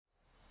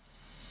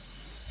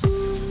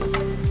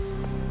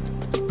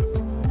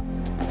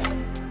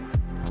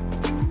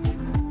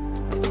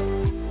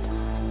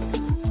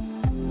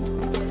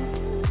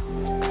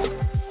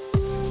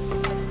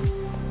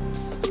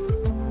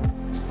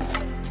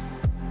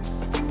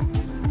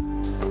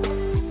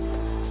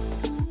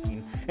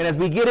And as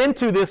we get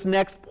into this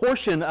next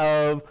portion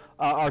of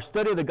our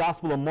study of the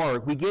Gospel of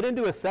Mark, we get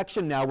into a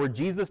section now where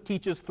Jesus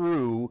teaches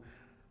through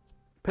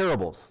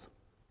parables.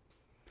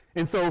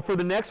 And so for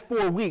the next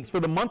 4 weeks, for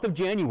the month of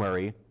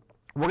January,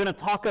 we're going to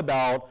talk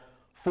about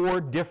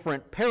 4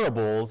 different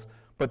parables,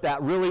 but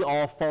that really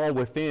all fall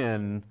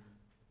within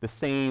the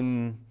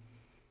same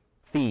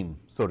theme,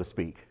 so to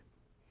speak.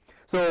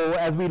 So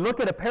as we look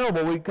at a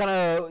parable, we kind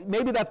of,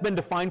 maybe that's been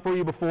defined for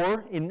you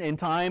before in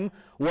time,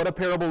 what a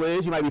parable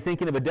is. You might be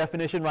thinking of a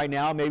definition right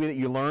now, maybe that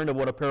you learned of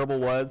what a parable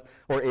was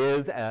or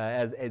is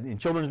as in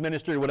children's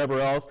ministry or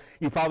whatever else.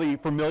 You're probably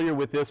familiar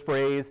with this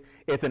phrase.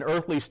 It's an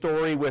earthly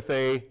story with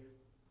a,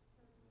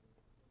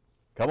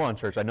 come on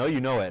church, I know you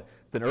know it.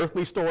 It's an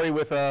earthly story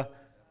with a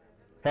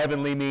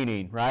heavenly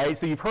meaning, right?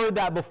 So you've heard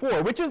that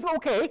before, which is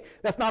okay.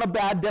 That's not a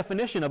bad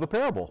definition of a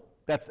parable.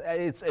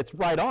 It's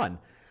right on.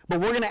 But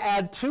we're going to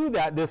add to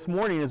that this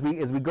morning as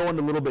we go in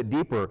a little bit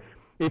deeper.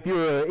 If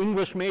you're an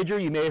English major,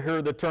 you may have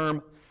heard the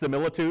term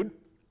similitude.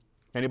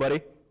 Anybody?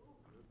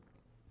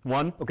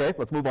 One? Okay,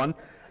 let's move on.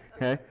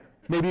 Okay.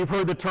 Maybe you've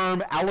heard the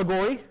term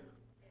allegory.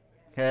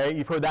 Okay,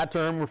 you've heard that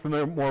term. We're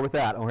familiar more with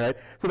that. Okay,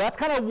 so that's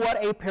kind of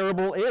what a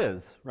parable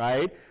is,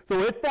 right? So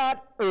it's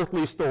that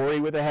earthly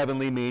story with a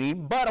heavenly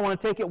meaning, but I want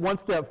to take it one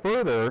step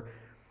further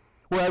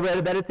where I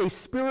read that it's a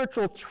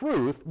spiritual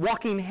truth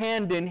walking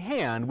hand in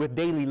hand with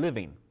daily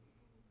living.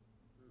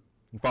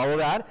 You follow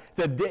that?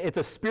 It's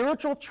a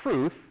spiritual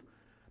truth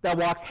that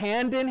walks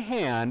hand in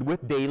hand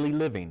with daily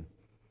living.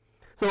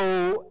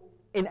 So,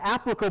 an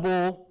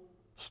applicable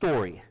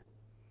story.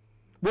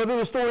 Whether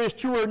the story is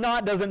true or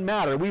not doesn't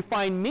matter. We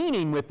find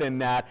meaning within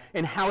that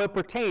and how it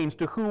pertains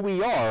to who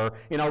we are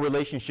in our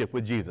relationship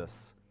with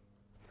Jesus.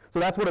 So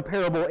that's what a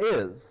parable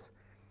is.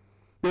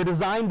 They're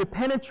designed to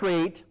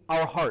penetrate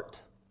our heart.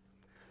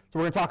 So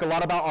we're going to talk a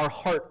lot about our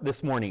heart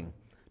this morning.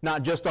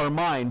 Not just our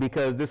mind,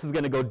 because this is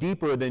going to go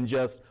deeper than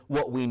just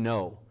what we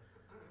know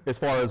as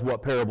far as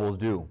what parables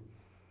do.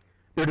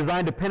 They're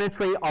designed to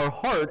penetrate our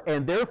heart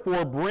and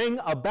therefore bring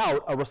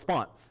about a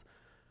response.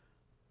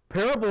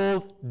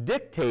 Parables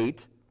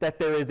dictate that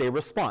there is a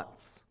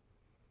response.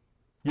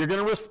 You're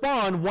going to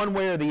respond one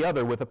way or the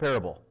other with a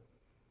parable.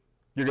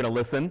 You're going to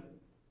listen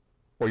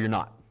or you're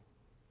not.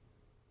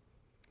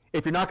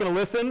 If you're not going to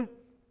listen,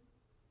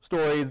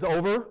 story's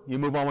over, you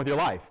move on with your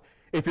life.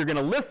 If you're going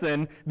to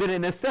listen, then it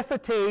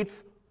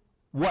necessitates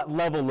what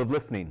level of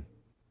listening?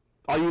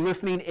 Are you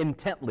listening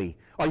intently?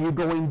 Are you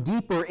going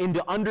deeper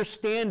into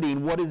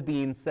understanding what is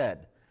being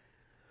said?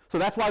 So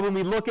that's why when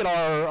we look at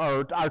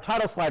our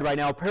title slide right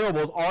now,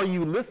 parables, are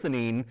you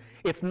listening?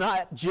 It's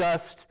not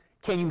just,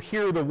 can you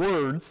hear the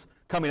words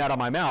coming out of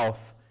my mouth?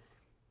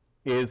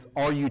 Is,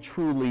 are you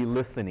truly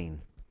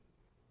listening?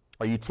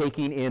 Are you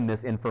taking in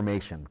this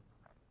information?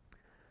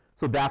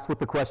 So that's what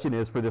the question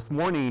is for this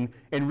morning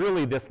and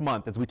really this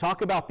month. As we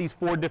talk about these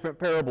 4 different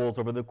parables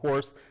over the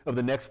course of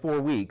the next 4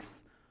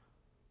 weeks,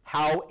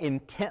 how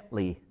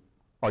intently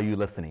are you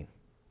listening?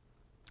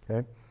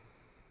 Okay.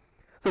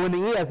 So in the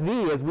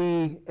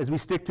ESV, as we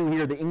stick to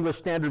here, the English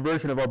Standard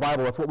Version of our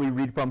Bible, that's what we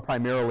read from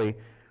primarily,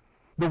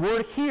 the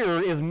word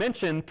 "hear" is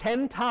mentioned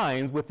 10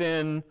 times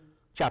within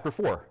chapter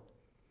 4.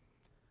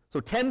 So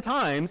 10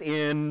 times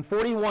in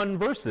 41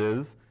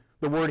 verses,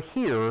 the word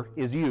 "hear"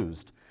 is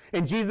used.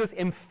 And Jesus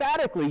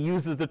emphatically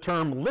uses the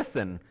term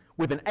 "listen"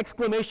 with an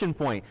exclamation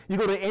point. You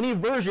go to any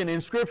version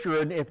in Scripture,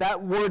 and if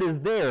that word is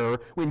there,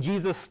 when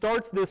Jesus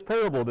starts this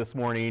parable this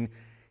morning,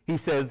 he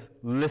says,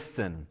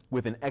 "listen,"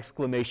 with an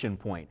exclamation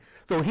point.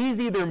 So he's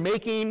either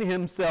making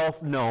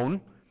himself known.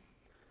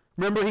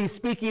 Remember, he's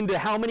speaking to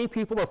how many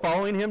people are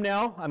following him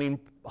now? I mean,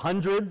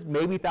 hundreds,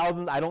 maybe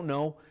thousands, I don't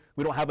know.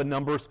 We don't have a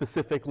number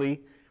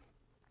specifically.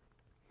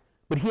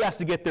 But he has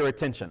to get their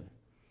attention.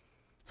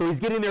 So he's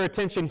getting their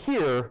attention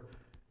here,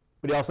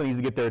 but he also needs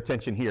to get their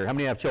attention here. How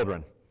many have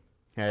children?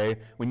 Okay.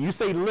 When you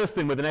say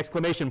 "listen" with an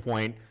exclamation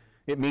point,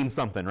 it means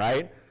something,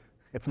 right?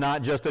 It's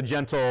not just a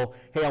gentle,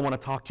 "hey, I want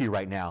to talk to you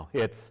right now."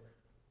 It's,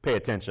 pay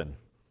attention.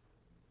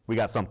 We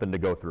got something to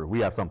go through. We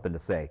have something to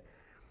say.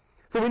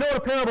 So we know what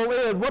a parable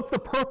is. What's the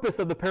purpose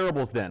of the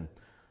parables then?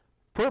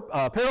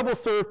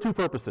 Parables serve 2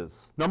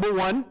 purposes. Number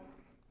 1,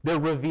 they're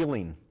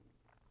revealing.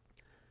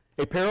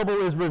 A parable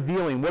is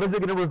revealing. What is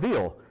it going to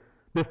reveal?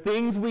 The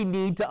things we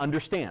need to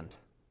understand.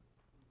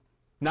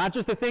 Not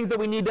just the things that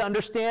we need to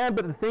understand,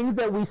 but the things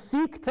that we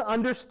seek to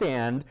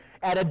understand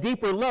at a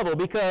deeper level,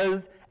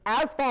 because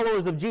as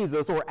followers of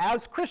Jesus, or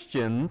as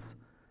Christians,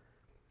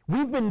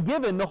 we've been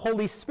given the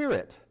Holy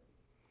Spirit.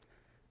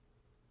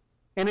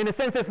 And in a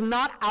sense, it's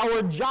not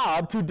our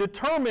job to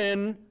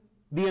determine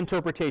the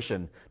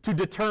interpretation, to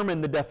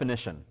determine the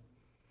definition.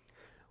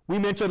 We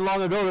mentioned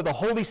long ago that the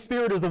Holy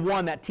Spirit is the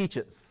one that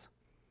teaches.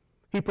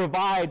 He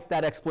provides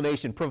that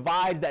explanation,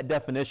 provides that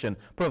definition,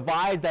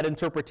 provides that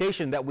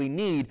interpretation that we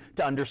need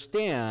to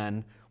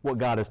understand what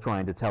God is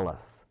trying to tell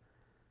us.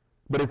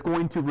 But it's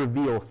going to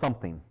reveal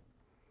something.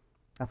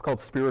 That's called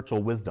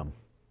spiritual wisdom,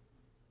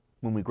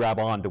 when we grab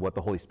on to what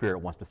the Holy Spirit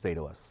wants to say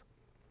to us.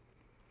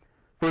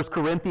 1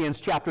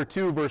 Corinthians chapter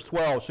 2, verse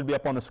 12 should be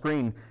up on the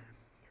screen.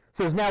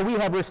 says, now we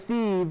have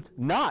received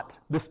not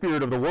the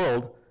Spirit of the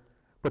world,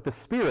 but the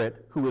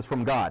Spirit who is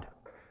from God,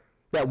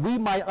 that we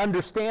might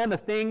understand the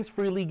things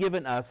freely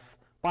given us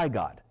by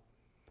God.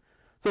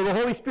 So the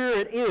Holy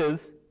Spirit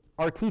is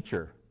our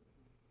teacher.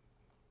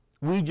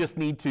 We just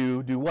need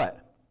to do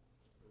what?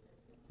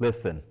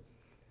 Listen.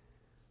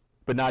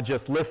 But not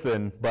just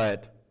listen,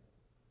 but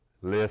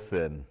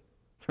listen.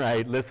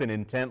 Right? Listen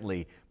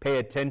intently. Pay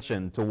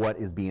attention to what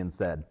is being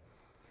said.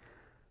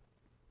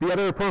 The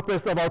other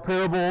purpose of our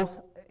parables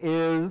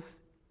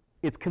is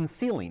it's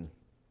concealing.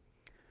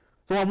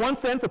 So in one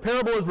sense, a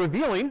parable is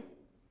revealing.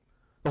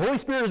 The Holy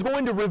Spirit is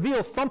going to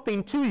reveal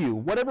something to you,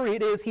 whatever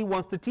it is He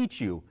wants to teach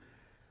you.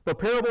 But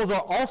parables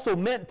are also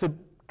meant to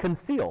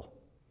conceal,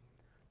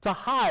 to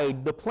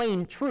hide the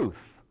plain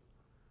truth,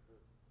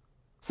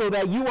 so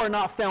that you are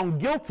not found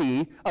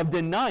guilty of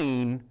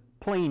denying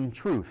plain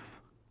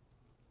truth.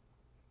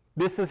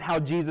 This is how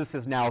Jesus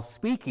is now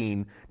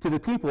speaking to the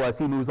people as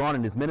He moves on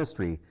in His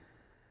ministry.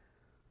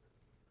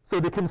 So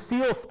to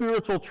conceal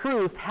spiritual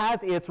truth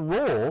has its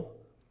role,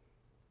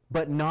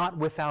 but not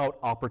without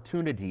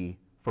opportunity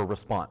for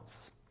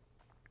response.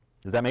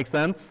 Does that make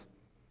sense?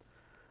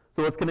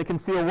 So it's going to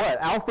conceal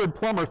what? Alfred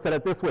Plummer said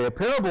it this way: a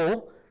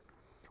parable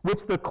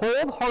which the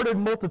cold-hearted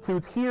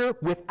multitudes hear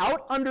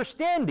without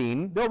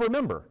understanding, they'll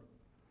remember,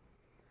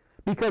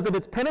 because of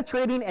its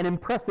penetrating and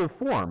impressive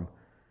form.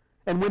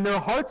 And when their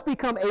hearts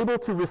become able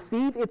to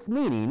receive its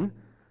meaning,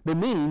 the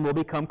meaning will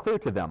become clear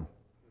to them.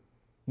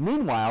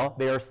 Meanwhile,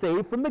 they are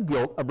saved from the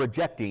guilt of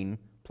rejecting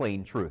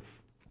plain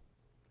truth.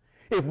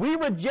 If we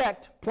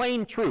reject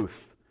plain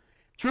truth,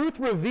 truth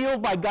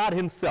revealed by God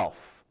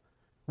Himself,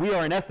 we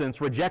are in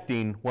essence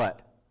rejecting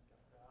what?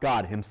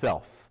 God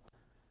Himself.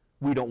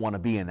 We don't want to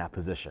be in that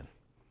position.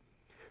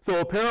 So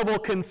a parable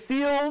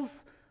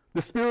conceals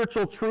the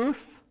spiritual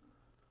truth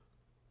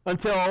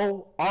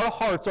until our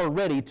hearts are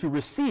ready to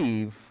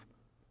receive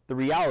the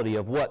reality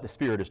of what the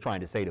Spirit is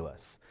trying to say to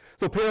us.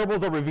 So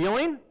parables are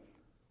revealing,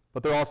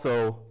 but they're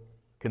also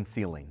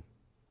concealing.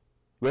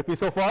 You with me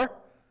so far?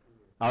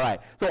 All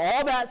right. So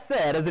all that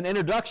said as an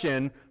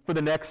introduction for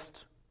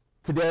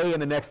today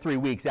and the next 3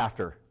 weeks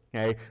after.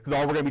 Okay? Because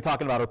all we're going to be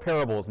talking about are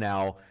parables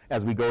now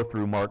as we go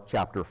through Mark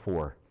chapter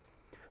 4.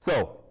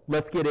 So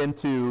let's get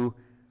into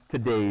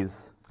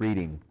today's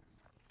reading.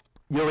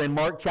 You're in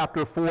Mark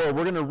chapter 4.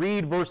 We're going to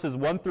read verses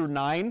 1 through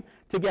 9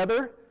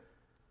 together.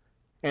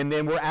 And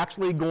then we're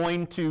actually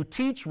going to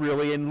teach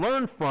really and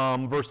learn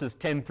from verses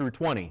 10 through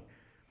 20.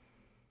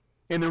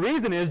 And the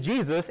reason is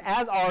Jesus,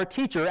 as our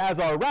teacher, as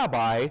our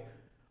rabbi,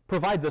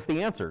 provides us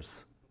the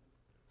answers.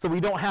 So we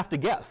don't have to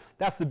guess.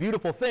 That's the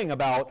beautiful thing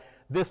about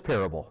this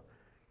parable.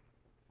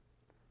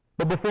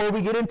 But before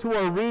we get into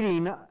our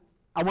reading,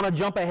 I want to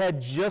jump ahead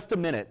just a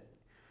minute.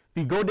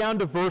 If you go down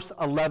to verse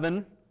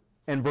 11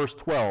 and verse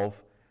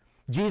 12,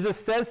 Jesus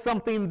says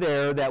something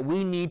there that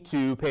we need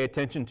to pay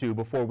attention to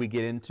before we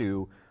get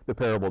into the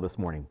parable this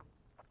morning.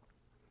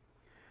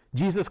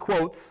 Jesus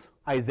quotes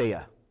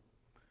Isaiah.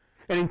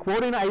 And in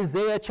quoting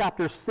Isaiah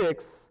chapter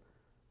 6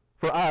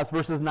 for us,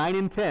 verses 9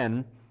 and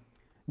 10,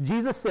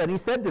 Jesus said, He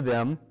said to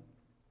them,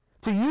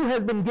 "To you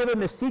has been given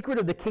the secret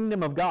of the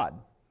kingdom of God.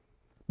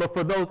 But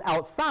for those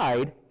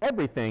outside,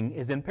 everything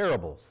is in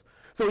parables."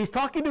 So He's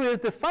talking to His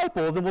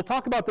disciples, and we'll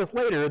talk about this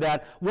later,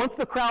 that once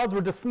the crowds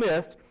were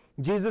dismissed,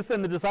 Jesus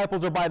and the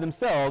disciples are by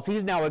themselves.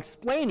 He's now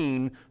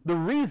explaining the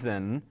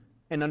reason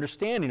and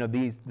understanding of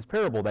this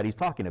parable that He's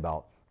talking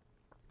about.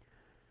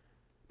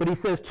 But He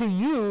says, "To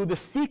you the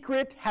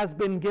secret has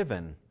been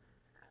given."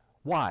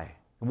 Why?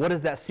 And what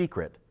is that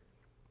secret?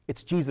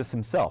 It's Jesus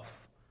Himself.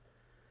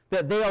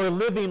 That they are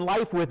living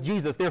life with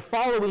Jesus. They're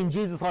following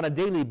Jesus on a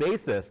daily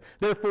basis.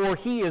 Therefore,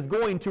 He is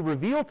going to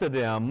reveal to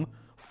them,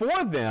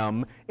 for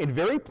them, in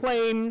very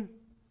plain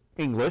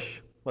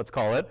English, let's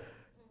call it,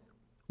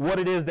 what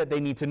it is that they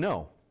need to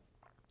know.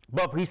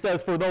 But He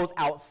says for those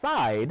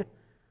outside,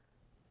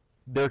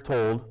 they're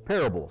told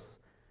parables.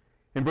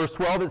 In verse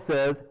 12 it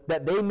says,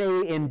 that they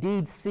may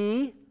indeed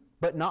see,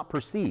 but not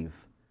perceive,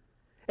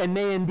 and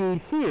may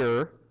indeed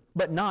hear,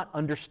 but not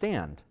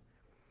understand,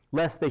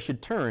 lest they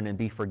should turn and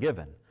be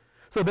forgiven.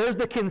 So there's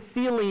the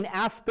concealing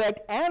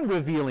aspect and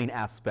revealing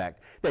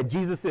aspect that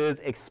Jesus is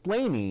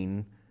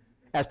explaining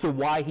as to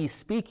why He's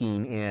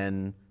speaking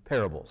in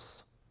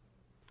parables.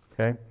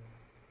 Okay?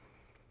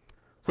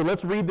 So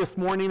let's read this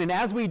morning, and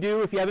as we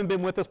do, if you haven't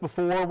been with us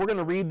before, we're going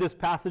to read this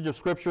passage of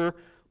Scripture,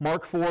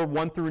 Mark 4,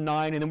 1 through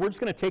 9, and then we're just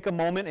going to take a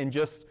moment and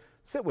just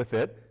sit with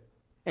it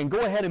and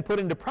go ahead and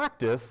put into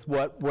practice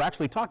what we're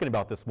actually talking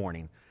about this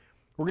morning.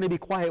 We're going to be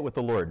quiet with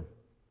the Lord,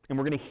 and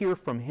we're going to hear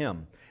from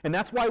Him. And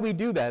that's why we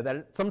do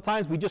that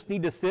sometimes we just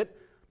need to sit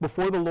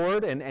before the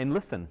Lord and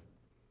listen.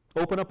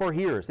 Open up our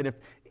ears. And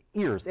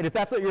if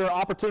that's your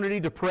opportunity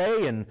to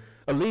pray and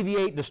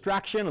alleviate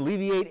distraction,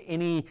 alleviate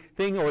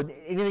anything or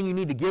anything you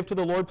need to give to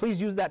the Lord, please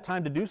use that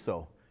time to do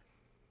so.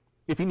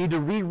 If you need to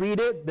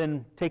reread it,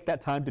 then take that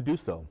time to do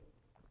so.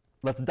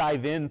 Let's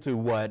dive into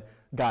what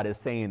God is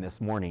saying this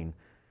morning,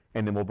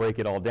 and then we'll break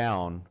it all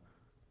down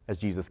as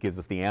Jesus gives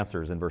us the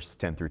answers in verses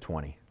 10 through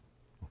 20.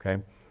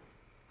 Okay?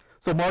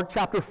 So Mark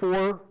chapter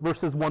 4,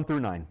 verses 1 through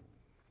 9.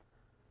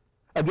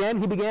 Again,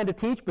 he began to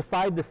teach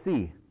beside the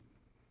sea,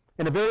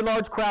 and a very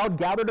large crowd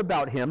gathered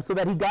about him, so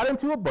that he got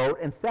into a boat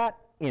and sat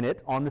in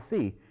it on the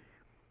sea.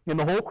 And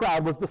the whole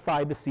crowd was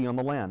beside the sea on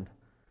the land.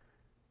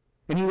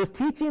 And he was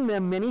teaching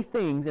them many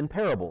things in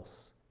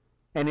parables.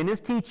 And in his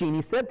teaching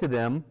he said to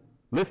them,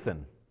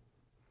 Listen,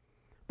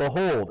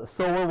 behold, a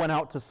sower went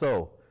out to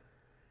sow.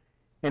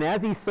 And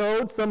as he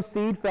sowed, some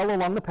seed fell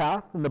along the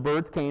path, and the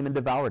birds came and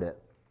devoured it.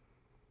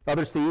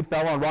 Other seed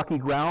fell on rocky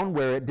ground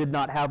where it did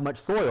not have much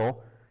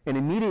soil, and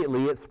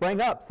immediately it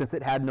sprang up, since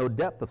it had no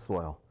depth of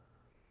soil.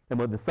 And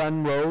when the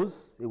sun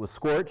rose, it was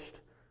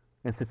scorched,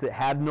 and since it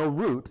had no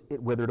root,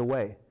 it withered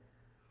away.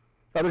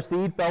 Other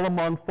seed fell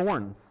among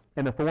thorns,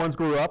 and the thorns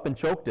grew up and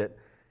choked it,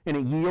 and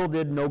it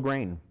yielded no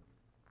grain.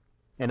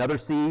 And other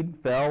seed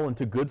fell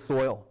into good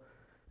soil,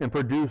 and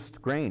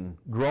produced grain,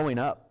 growing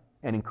up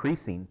and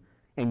increasing,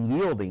 and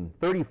yielding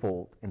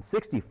 30-fold, and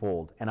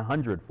 60-fold, and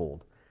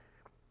 100-fold.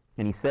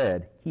 And he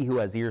said, He who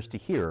has ears to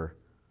hear,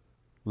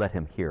 let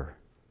him hear.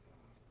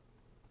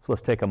 So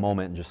let's take a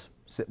moment and just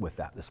sit with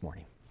that this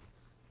morning.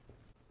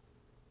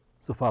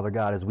 So Father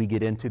God, as we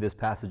get into this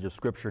passage of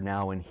Scripture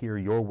now and hear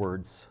your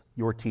words,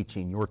 your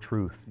teaching, your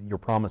truth, your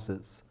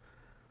promises,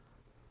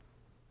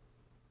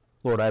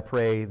 Lord, I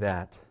pray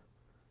that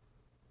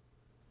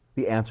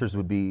the answers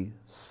would be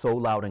so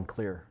loud and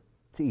clear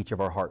to each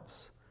of our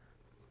hearts.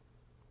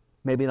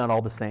 Maybe not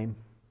all the same,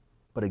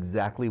 but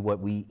exactly what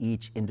we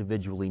each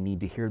individually need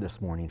to hear this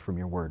morning from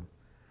your word.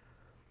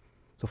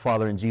 So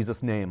Father, in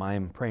Jesus' name, I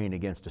am praying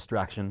against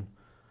distraction.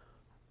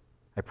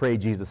 I pray,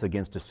 Jesus,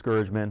 against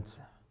discouragement,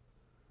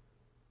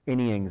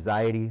 any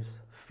anxieties,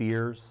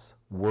 fears,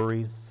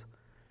 worries,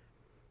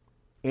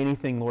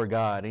 anything, Lord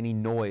God, any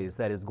noise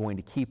that is going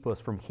to keep us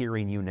from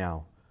hearing you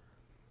now.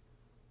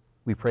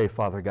 We pray,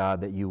 Father God,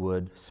 that you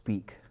would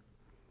speak.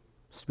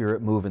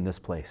 Spirit, move in this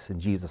place. In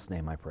Jesus'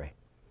 name I pray.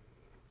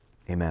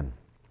 Amen.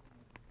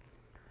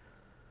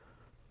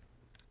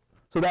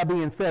 So that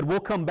being said, we'll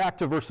come back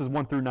to verses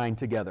 1 through 9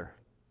 together.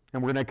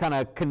 And we're going to kind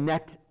of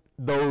connect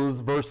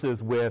those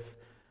verses with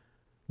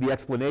the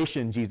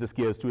explanation Jesus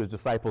gives to his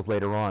disciples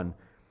later on.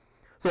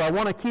 So I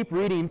want to keep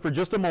reading for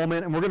just a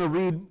moment, and we're going to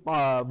read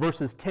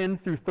verses 10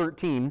 through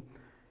 13.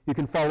 You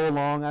can follow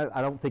along.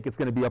 I don't think it's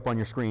going to be up on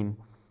your screen.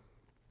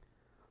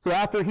 So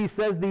after he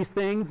says these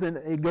things, and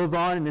it goes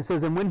on, and it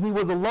says, And when he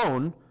was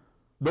alone,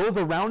 those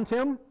around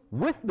him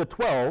with the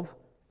 12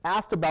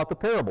 asked about the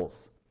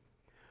parables.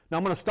 Now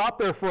I'm going to stop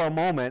there for a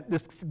moment.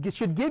 This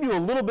should give you a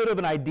little bit of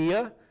an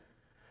idea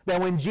that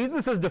when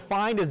Jesus is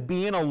defined as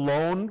being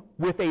alone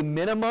with a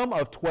minimum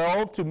of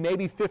 12 to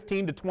maybe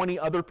 15 to 20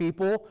 other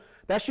people,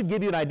 that should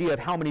give you an idea of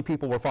how many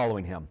people were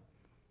following him.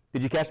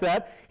 Did you catch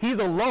that? He's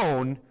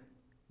alone,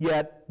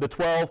 yet the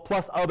 12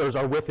 plus others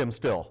are with him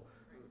still.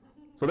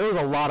 So there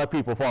was a lot of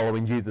people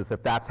following Jesus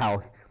if that's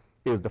how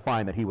it was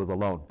defined that he was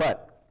alone.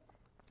 But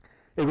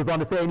it goes on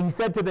to say, And he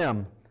said to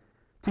them,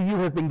 To you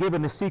has been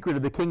given the secret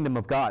of the kingdom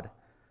of God.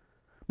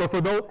 But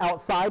for those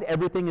outside,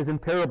 everything is in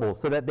parables,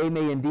 so that they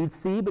may indeed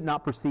see but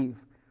not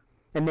perceive,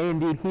 and may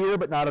indeed hear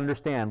but not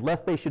understand,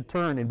 lest they should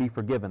turn and be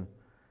forgiven.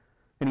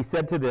 And he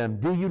said to them,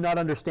 Do you not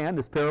understand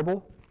this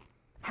parable?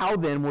 How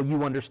then will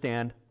you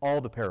understand all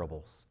the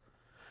parables?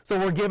 So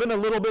we're given a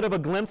little bit of a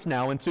glimpse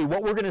now into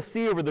what we're going to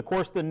see over the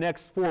course of the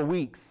next 4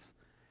 weeks.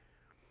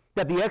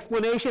 That the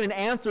explanation and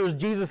answers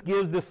Jesus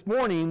gives this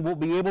morning will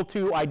be able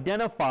to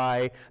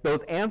identify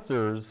those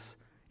answers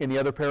in the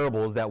other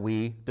parables that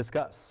we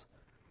discuss.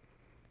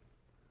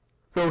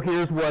 So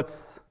here's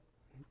what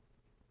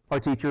our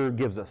teacher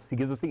gives us. He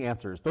gives us the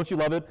answers. Don't you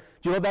love it?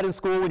 Do you love that in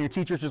school when your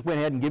teachers just went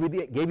ahead and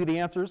gave you the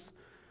answers?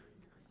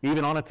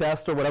 Even on a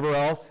test or whatever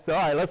else. So, all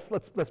right,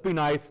 let's be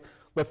nice.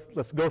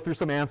 Let's go through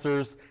some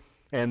answers.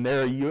 And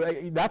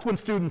that's when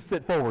students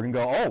sit forward and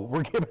go, Oh,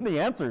 we're given the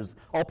answers.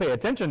 I'll pay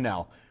attention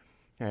now.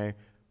 Okay?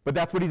 But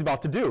that's what he's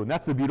about to do, and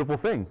that's the beautiful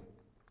thing.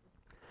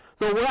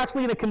 So we're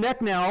actually going to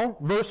connect now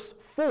verse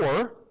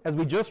 4, as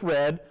we just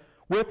read,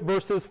 with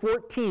verses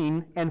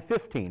 14 and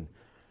 15.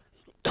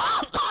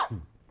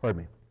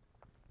 Pardon me.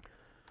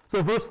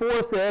 So verse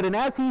 4 said, And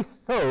as he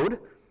sowed,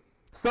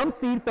 some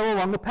seed fell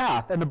along the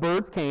path, and the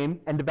birds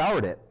came and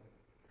devoured it.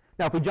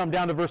 Now if we jump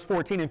down to verse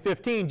 14 and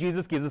 15,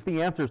 Jesus gives us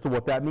the answers to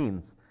what that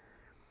means.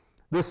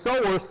 The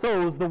sower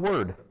sows the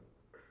word.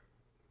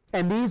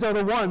 And these are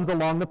the ones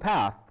along the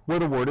path where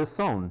the word is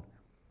sown.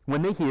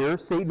 When they hear,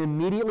 Satan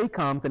immediately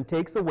comes and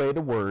takes away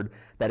the word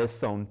that is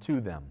sown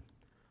to them.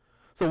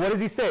 So what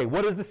does he say?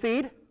 What is the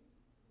seed?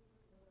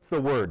 It's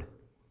the word.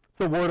 It's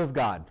the word of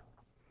God.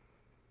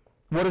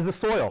 What is the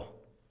soil?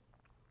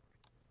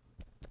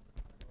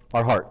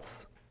 Our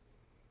hearts.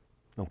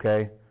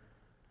 Okay?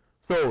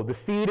 So the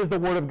seed is the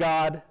word of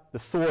God. The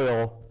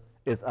soil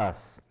is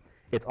us.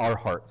 It's our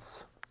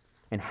hearts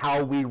and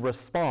how we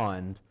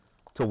respond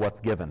to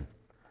what's given.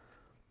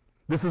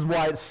 This is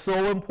why it's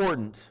so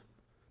important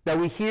that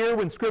we hear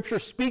when Scripture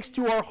speaks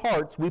to our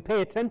hearts, we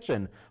pay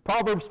attention.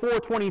 Proverbs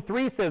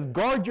 4:23 says,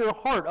 Guard your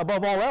heart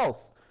above all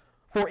else,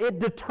 for it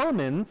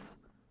determines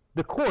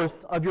the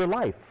course of your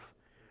life.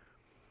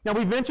 Now,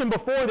 we've mentioned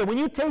before that when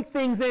you take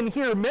things in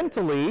here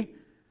mentally,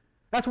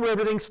 that's where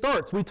everything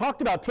starts. We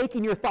talked about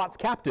taking your thoughts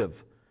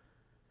captive.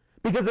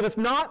 Because if it's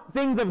not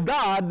things of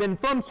God, then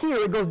from here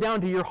it goes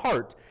down to your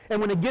heart.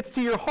 And when it gets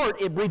to your heart,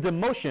 it breeds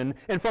emotion.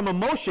 And from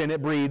emotion,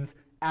 it breeds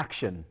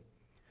action.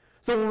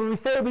 So when we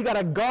say we got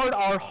to guard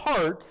our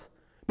heart,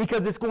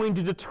 because it's going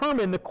to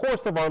determine the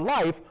course of our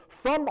life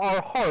from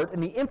our heart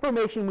and the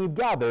information we've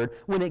gathered,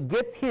 when it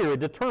gets here, it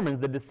determines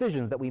the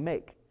decisions that we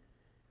make.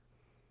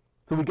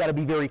 So we've got to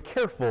be very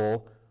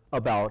careful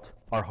about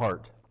our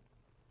heart.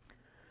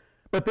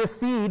 But this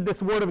seed,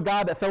 this word of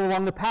God that fell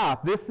along the path,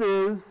 this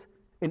is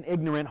an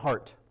ignorant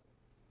heart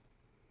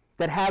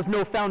that has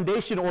no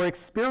foundation or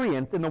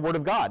experience in the word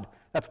of God.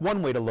 That's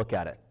one way to look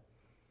at it.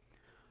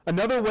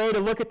 Another way to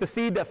look at the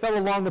seed that fell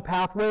along the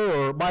pathway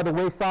or by the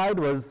wayside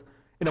was,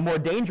 in a more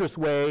dangerous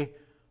way,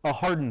 a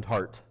hardened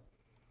heart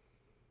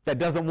that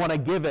doesn't want to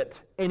give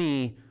it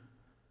any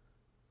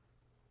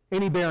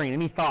bearing,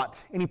 any thought,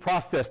 any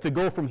process to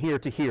go from here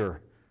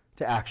to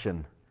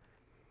action.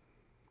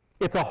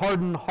 It's a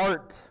hardened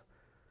heart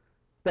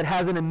that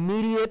has an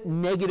immediate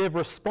negative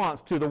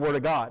response to the Word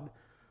of God,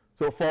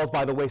 so it falls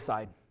by the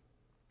wayside.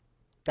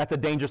 That's a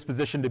dangerous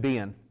position to be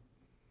in.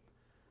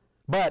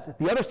 But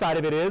the other side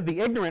of it is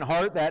the ignorant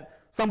heart, that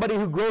somebody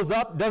who grows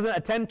up, doesn't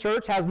attend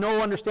church, has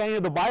no understanding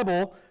of the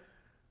Bible.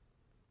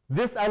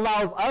 This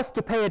allows us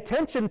to pay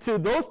attention to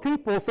those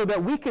people so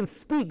that we can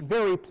speak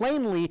very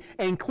plainly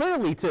and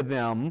clearly to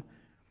them.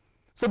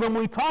 So when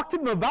we talk to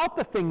them about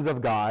the things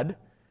of God,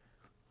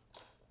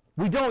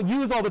 we don't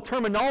use all the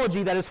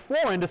terminology that is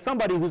foreign to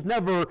somebody who's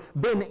never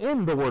been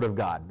in the Word of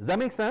God. Does that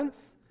make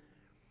sense?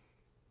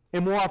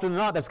 And more often than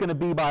not, that's going to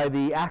be by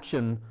the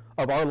action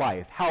of our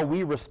life, how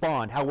we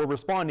respond, how we're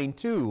responding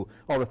to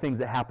all the things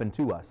that happen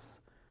to us.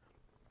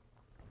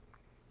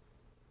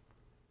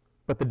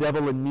 But the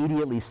devil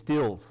immediately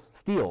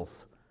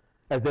steals,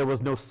 as there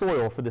was no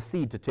soil for the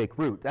seed to take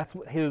root. That's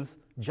his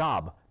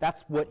job.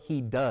 That's what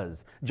he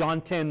does.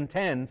 John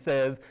 10:10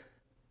 says,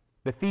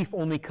 the thief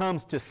only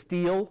comes to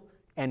steal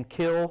and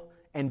kill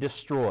and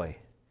destroy.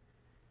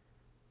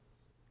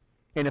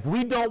 And if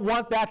we don't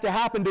want that to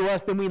happen to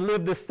us, then we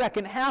live the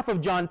second half of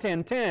John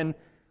 10:10,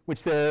 which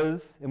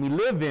says, and we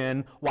live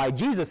in why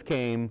Jesus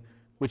came,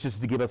 which is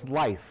to give us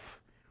life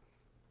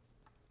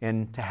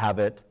and to have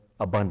it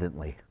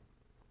abundantly.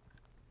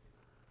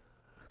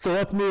 So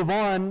let's move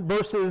on,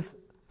 verses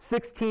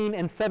 16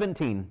 and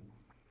 17.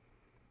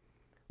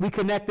 We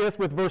connect this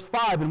with verse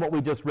 5 in what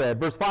we just read.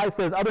 Verse 5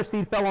 says, other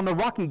seed fell on the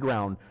rocky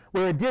ground,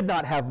 where it did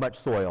not have much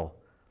soil.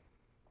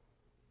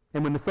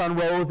 And when the sun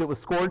rose, it was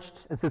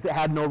scorched, and since it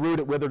had no root,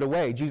 it withered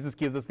away. Jesus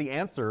gives us the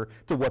answer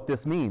to what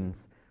this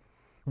means.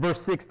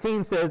 Verse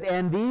 16 says,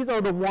 and these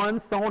are the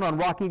ones sown on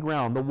rocky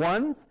ground, the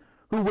ones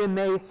who, when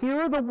they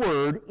hear the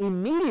word,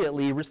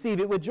 immediately receive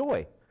it with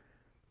joy.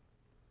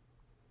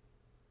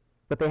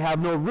 But they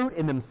have no root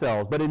in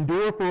themselves, but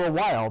endure for a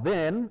while.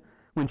 Then,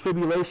 when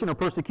tribulation or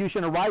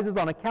persecution arises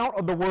on account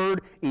of the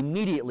word,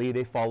 immediately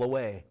they fall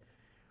away.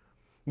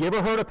 You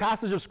ever heard a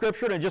passage of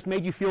Scripture and it just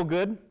made you feel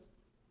good?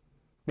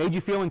 Made you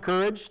feel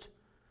encouraged?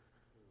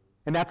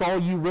 And that's all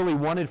you really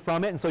wanted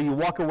from it, and so you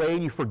walk away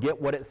and you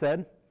forget what it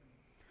said?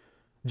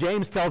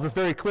 James tells us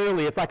very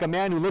clearly, it's like a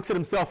man who looks at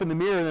himself in the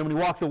mirror and then when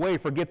he walks away,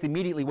 forgets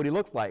immediately what he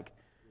looks like.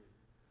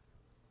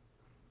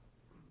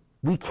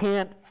 We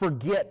can't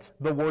forget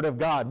the Word of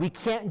God. We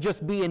can't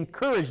just be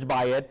encouraged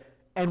by it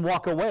and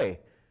walk away,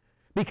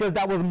 because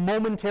that was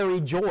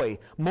momentary joy,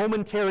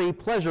 momentary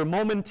pleasure,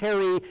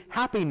 momentary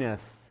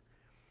happiness.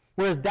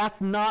 Whereas that's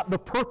not the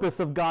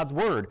purpose of God's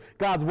Word.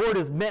 God's Word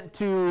is meant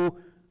to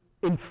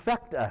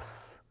infect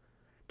us,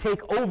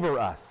 take over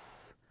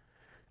us.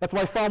 That's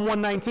why Psalm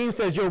 119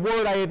 says, your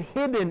Word I have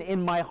hidden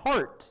in my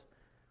heart.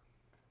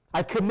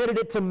 I've committed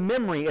it to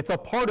memory. It's a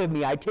part of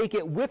me. I take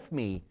it with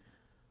me.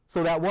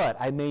 So that what?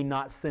 I may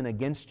not sin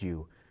against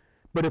you.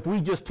 But if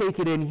we just take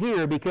it in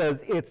here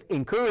because it's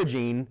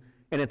encouraging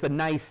and it's a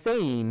nice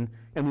saying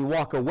and we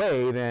walk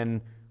away,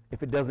 then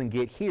if it doesn't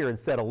get here and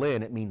settle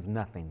in, it means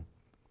nothing.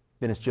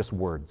 Then it's just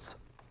words.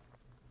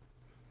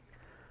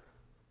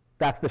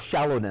 That's the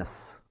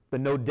shallowness, the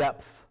no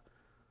depth,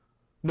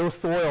 no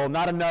soil,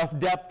 not enough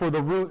depth for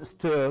the roots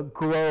to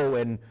grow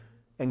and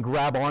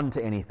grab onto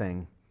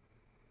anything.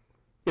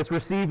 It's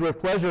received with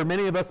pleasure.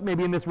 Many of us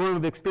maybe in this room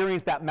have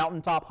experienced that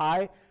mountaintop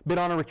high, been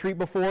on a retreat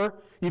before.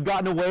 You've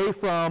gotten away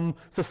from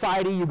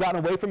society, you've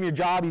gotten away from your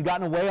job, you've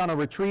gotten away on a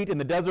retreat in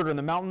the desert or in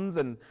the mountains,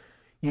 and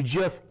you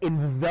just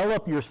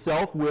envelop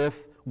yourself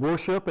with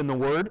worship and the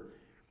Word,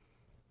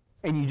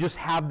 and you just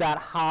have that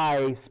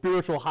high,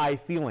 spiritual high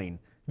feeling.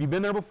 Have you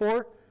been there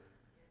before?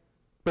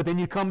 But then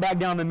you come back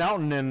down the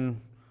mountain and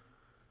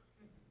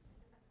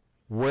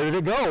where did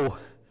it go?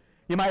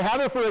 You might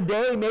have it for a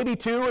day, maybe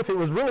two, if it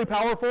was really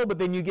powerful, but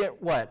then you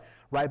get what?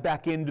 Right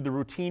back into the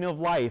routine of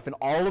life, and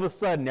all of a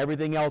sudden,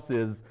 everything else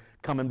is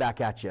coming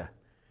back at you.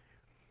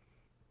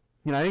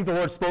 You know, I think the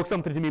Lord spoke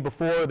something to me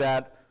before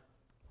that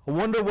I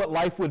wonder what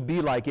life would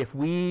be like if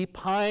we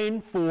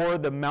pine for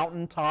the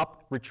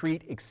mountaintop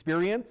retreat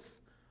experience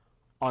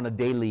on a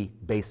daily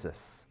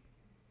basis.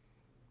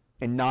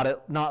 and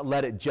not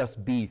let it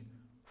just be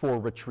for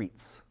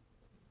retreats?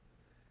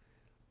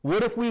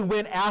 What if we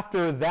went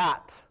after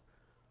that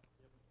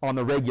on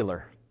the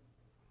regular?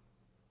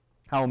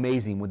 How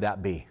amazing would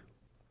that be?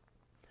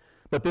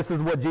 But this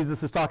is what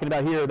Jesus is talking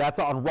about here. That's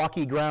on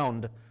rocky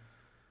ground.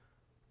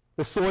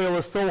 The soil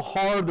is so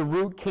hard the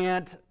root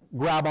can't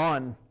grab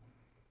on.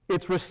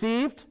 It's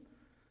received,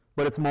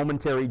 but it's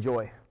momentary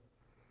joy.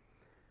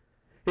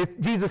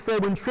 Jesus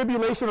said, when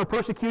tribulation or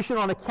persecution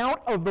on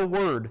account of the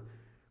word,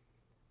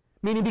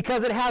 meaning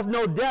because it has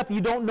no depth,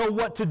 you don't know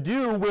what to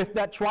do with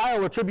that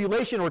trial or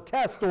tribulation or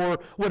test or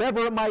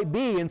whatever it might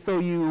be, and so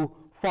you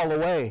fall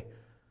away.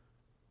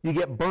 You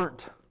get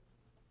burnt,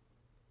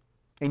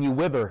 and you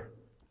wither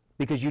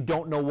because you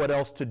don't know what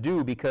else to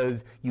do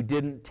because you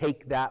didn't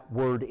take that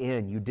word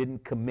in. You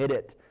didn't commit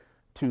it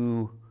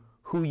to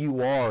who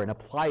you are and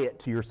apply it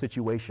to your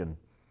situation.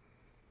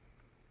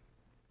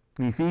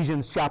 In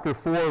Ephesians chapter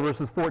 4,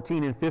 verses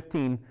 14 and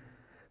 15,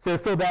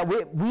 says, so that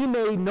we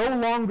may no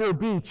longer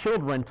be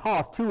children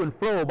tossed to and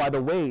fro by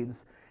the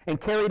waves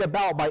and carried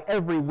about by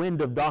every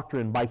wind of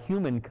doctrine, by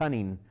human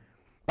cunning,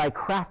 by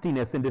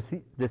craftiness and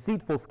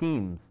deceitful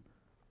schemes.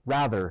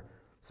 Rather,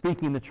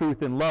 speaking the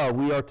truth in love,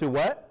 we are to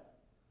what?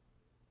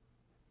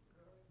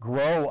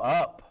 Grow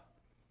up.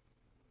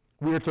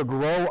 We are to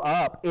grow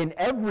up in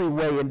every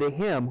way into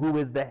Him who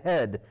is the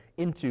head,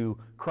 into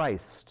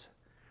Christ.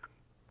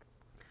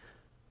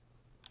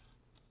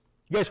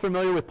 You guys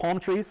familiar with palm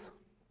trees?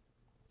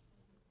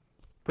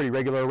 Pretty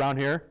regular around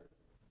here.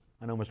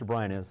 I know Mr.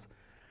 Brian is.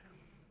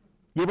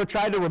 You ever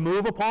tried to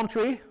remove a palm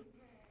tree?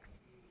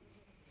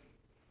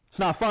 It's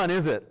not fun,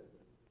 is it?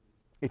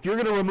 If you're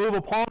going to remove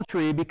a palm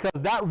tree, because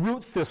that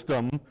root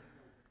system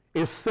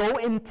is so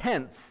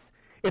intense,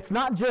 it's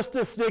not just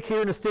a stick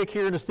here and a stick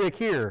here and a stick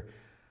here.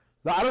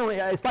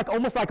 It's like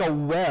almost like a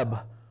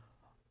web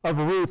of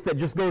roots that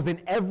just goes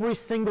in every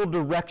single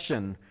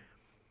direction.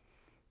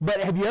 But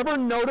have you ever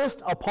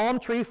noticed a palm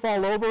tree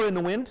fall over in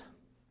the wind?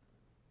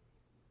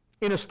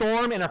 In a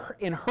storm,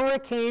 in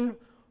hurricane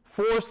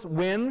force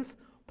winds,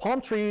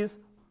 palm trees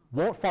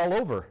won't fall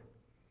over.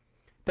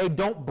 They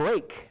don't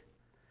break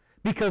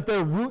because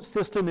their root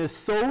system is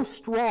so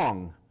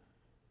strong,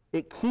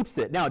 it keeps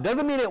it. Now, it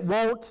doesn't mean it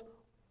won't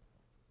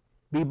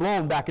be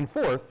blown back and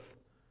forth,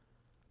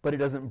 but it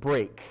doesn't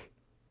break.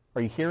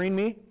 Are you hearing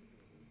me?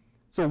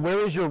 So where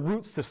is your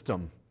root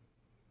system?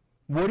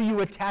 What are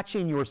you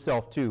attaching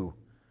yourself to?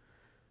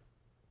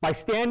 By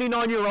standing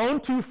on your own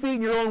 2 feet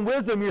in your own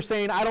wisdom, you're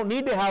saying, I don't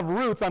need to have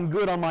roots, I'm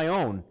good on my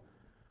own.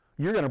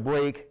 You're going to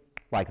break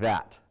like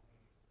that.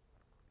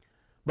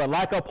 But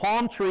like a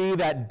palm tree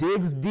that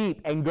digs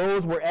deep and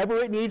goes wherever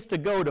it needs to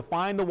go to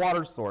find the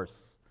water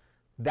source,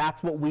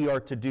 that's what we are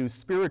to do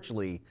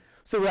spiritually.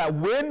 So that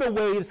when the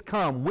waves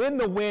come, when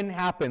the wind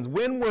happens,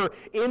 when we're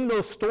in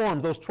those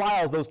storms, those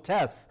trials, those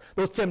tests,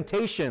 those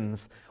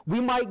temptations,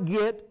 we might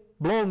get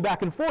blown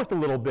back and forth a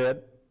little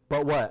bit,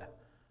 but what?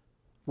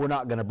 We're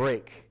not going to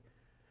break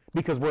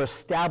because we're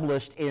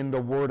established in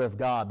the Word of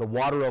God, the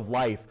water of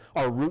life.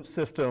 Our root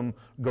system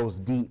goes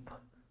deep.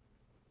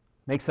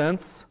 Make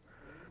sense?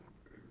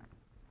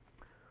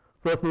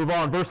 So let's move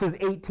on. Verses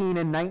 18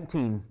 and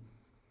 19.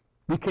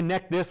 We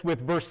connect this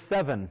with verse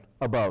 7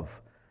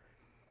 above.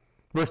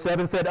 Verse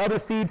 7 said, other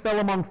seed fell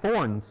among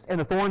thorns, and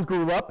the thorns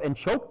grew up and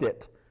choked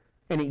it,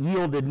 and it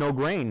yielded no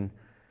grain.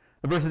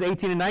 In verses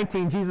 18 and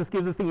 19, Jesus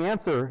gives us the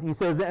answer. He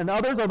says, and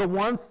others are the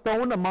ones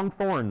sown among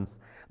thorns.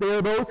 They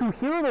are those who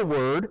hear the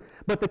word,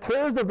 but the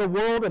cares of the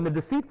world and the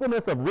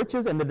deceitfulness of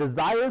riches and the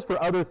desires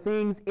for other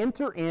things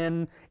enter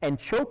in and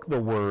choke the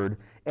word,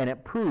 and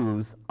it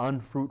proves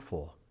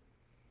unfruitful.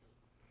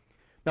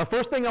 Now,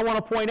 first thing I want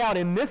to point out,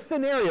 in this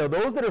scenario,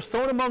 those that are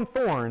sown among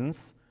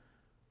thorns,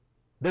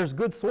 there's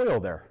good soil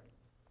there.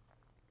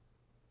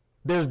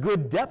 There's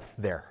good depth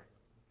there.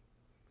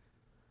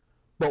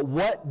 But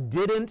what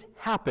didn't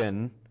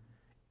happen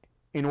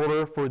in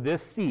order for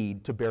this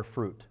seed to bear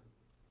fruit?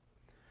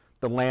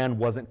 The land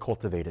wasn't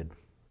cultivated.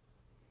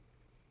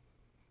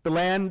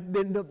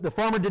 The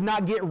farmer did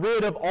not get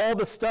rid of all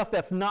the stuff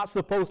that's not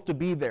supposed to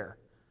be there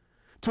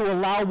to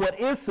allow what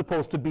is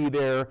supposed to be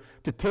there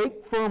to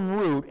take firm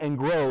root and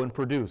grow and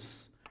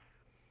produce,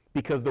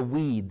 because the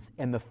weeds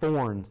and the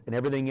thorns and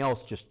everything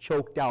else just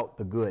choked out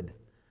the good,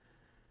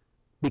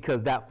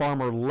 because that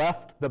farmer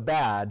left the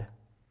bad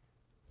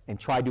and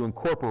tried to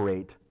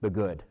incorporate the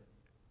good.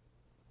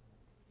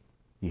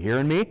 You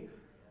hearing me?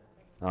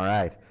 All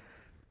right.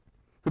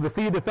 So the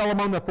seed that fell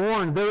among the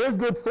thorns, there is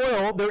good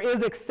soil, there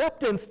is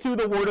acceptance to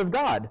the Word of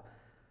God,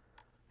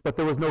 but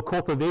there was no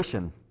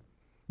cultivation.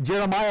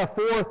 Jeremiah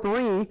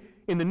 4:3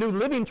 in the New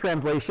Living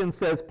Translation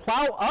says,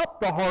 plow up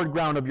the hard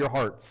ground of your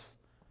hearts.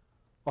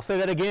 I'll say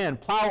that again.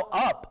 Plow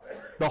up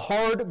the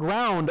hard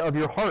ground of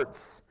your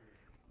hearts.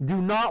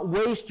 Do not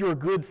waste your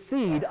good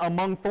seed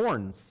among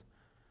thorns.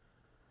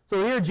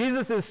 So here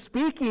Jesus is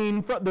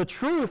speaking the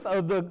truth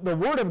of the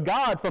Word of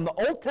God from the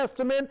Old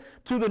Testament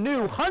to the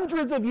New.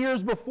 Hundreds of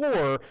years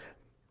before,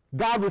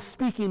 God was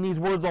speaking these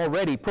words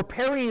already,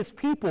 preparing His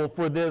people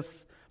for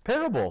this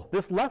parable,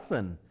 this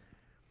lesson.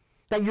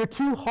 That you're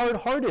too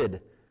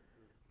hard-hearted.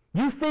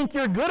 You think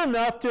you're good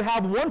enough to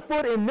have one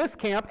foot in this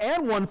camp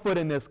and one foot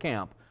in this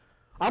camp.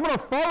 I'm going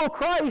to follow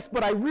Christ,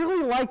 but I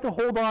really like to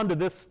hold on to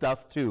this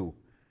stuff too.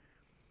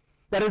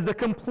 That is the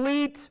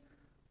complete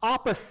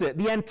opposite,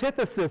 the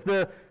antithesis,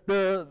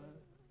 the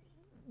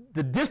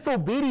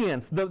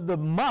disobedience, the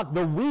muck,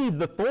 the weeds,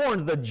 the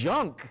thorns, the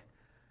junk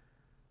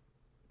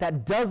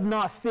that does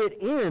not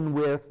fit in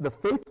with the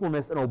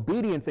faithfulness and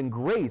obedience and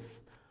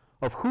grace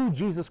of who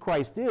Jesus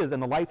Christ is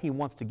and the life he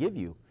wants to give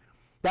you.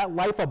 That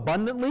life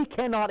abundantly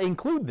cannot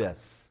include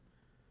this.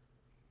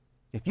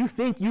 If you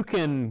think you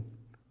can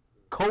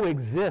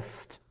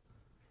coexist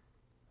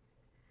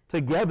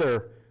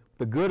together,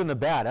 the good and the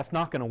bad, that's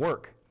not going to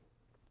work.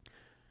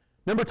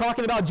 Remember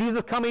talking about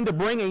Jesus coming to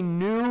bring a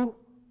new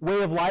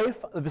way of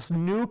life, this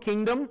new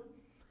kingdom,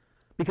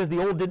 because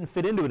the old didn't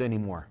fit into it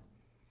anymore.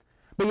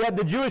 But yet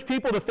the Jewish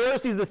people, the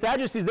Pharisees, the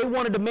Sadducees, they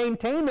wanted to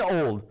maintain the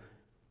old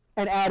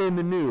and add in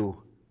the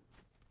new.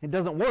 It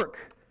doesn't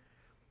work.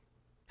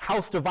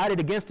 House divided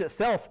against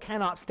itself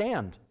cannot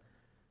stand.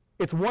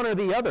 It's one or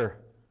the other.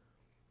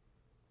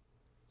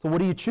 So what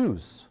do you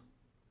choose?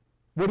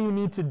 What do you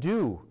need to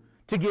do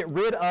to get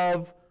rid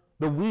of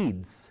the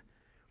weeds?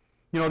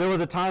 You know, there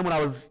was a time when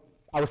I was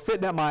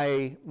sitting at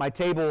my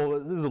table,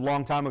 this is a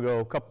long time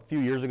ago, a few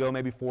years ago,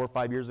 maybe 4 or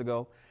 5 years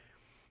ago,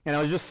 and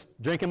I was just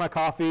drinking my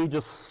coffee,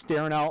 just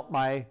staring out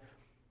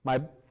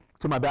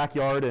to my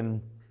backyard,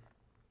 and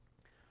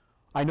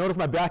I noticed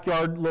my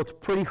backyard looked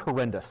pretty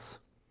horrendous,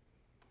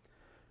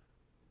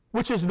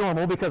 which is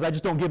normal because I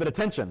just don't give it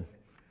attention.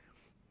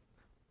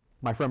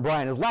 My friend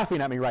Brian is laughing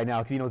at me right now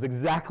because he knows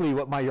exactly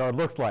what my yard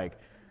looks like.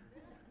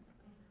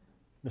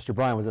 Mr.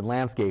 Brian was in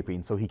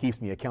landscaping, so he keeps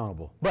me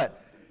accountable.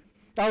 But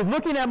I was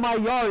looking at my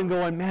yard and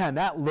going, man,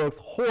 that looks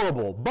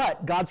horrible.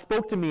 But God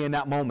spoke to me in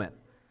that moment.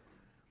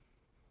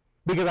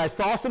 Because I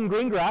saw some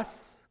green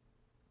grass,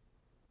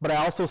 but I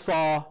also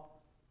saw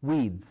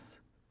weeds.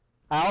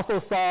 I also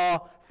saw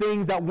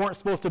things that weren't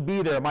supposed to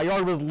be there. My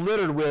yard was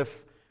littered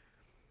with,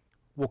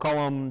 we'll call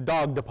them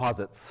dog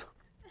deposits.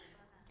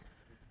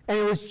 And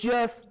it was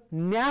just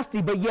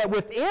nasty, but yet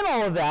within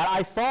all of that,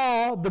 I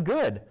saw the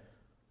good.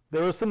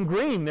 There was some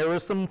green, there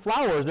was some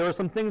flowers, there were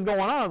some things going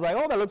on. I was like,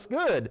 oh, that looks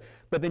good.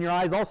 But then your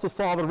eyes also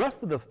saw the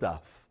rest of the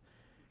stuff.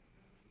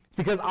 It's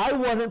because I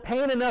wasn't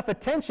paying enough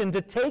attention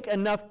to take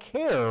enough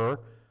care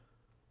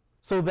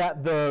so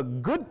that the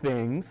good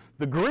things,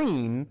 the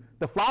green,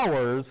 the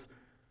flowers,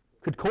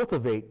 could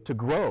cultivate, to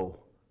grow,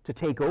 to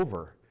take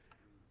over.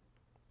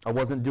 I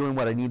wasn't doing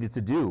what I needed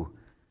to do.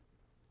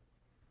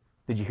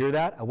 Did you hear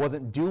that? I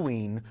wasn't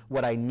doing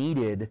what I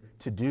needed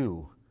to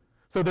do.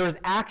 So there's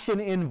action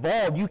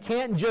involved. You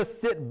can't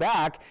just sit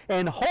back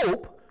and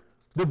hope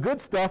the good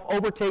stuff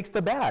overtakes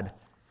the bad.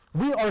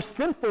 We are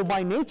sinful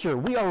by nature.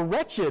 We are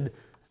wretched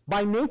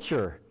by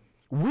nature.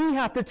 We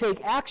have to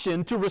take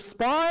action to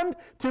respond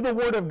to the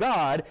Word of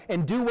God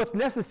and do what's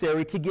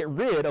necessary to get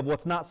rid of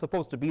what's not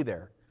supposed to be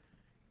there.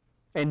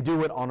 And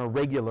do it on a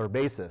regular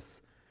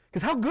basis.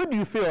 Because how good do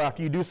you feel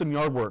after you do some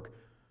yard work?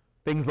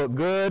 Things look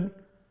good.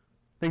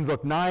 Things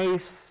look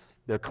nice.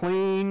 They're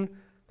clean.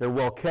 They're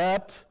well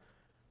kept.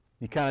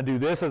 You kind of do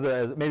this as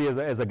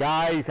a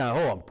guy. You kind of,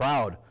 oh, I'm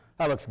proud.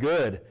 That looks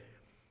good.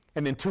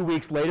 And then 2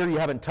 weeks later, you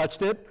haven't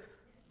touched it.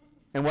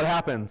 And what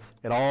happens?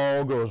 It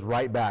all goes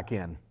right back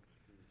in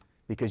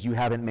because you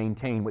haven't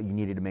maintained what you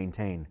needed to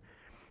maintain.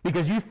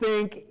 Because you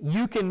think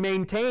you can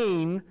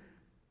maintain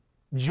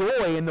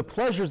joy in the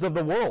pleasures of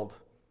the world.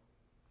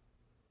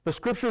 The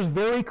scripture is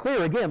very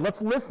clear. Again,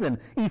 let's listen.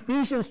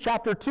 Ephesians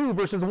chapter 2,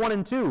 verses 1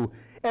 and 2.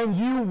 And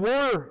you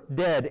were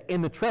dead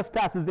in the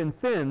trespasses and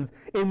sins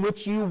in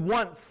which you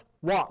once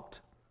walked,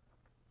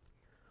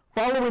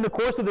 following the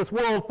course of this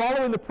world,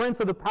 following the prince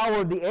of the power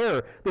of the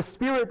air, the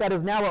spirit that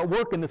is now at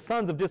work in the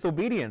sons of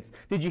disobedience.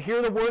 Did you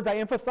hear the words I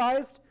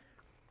emphasized?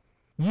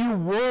 You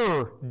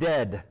were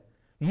dead.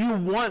 You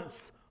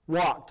once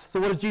walked. So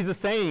what is Jesus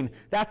saying?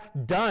 That's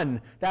done.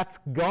 That's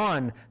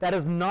gone. That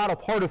is not a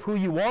part of who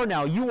you are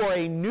now. You are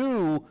a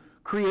new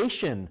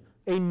creation,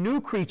 a new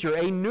creature,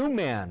 a new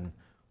man.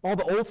 All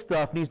the old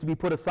stuff needs to be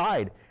put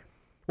aside.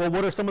 Well,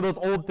 what are some of those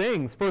old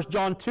things? 1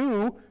 John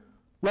 2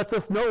 lets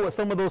us know what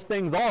some of those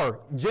things are,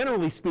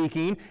 generally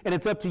speaking, and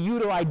it's up to you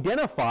to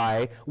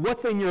identify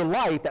what's in your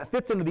life that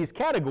fits into these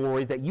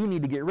categories that you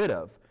need to get rid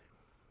of.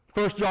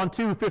 1 John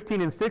 2,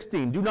 15 and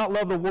 16, do not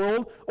love the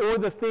world or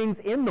the things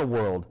in the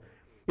world.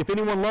 If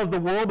anyone loves the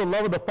world, the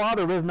love of the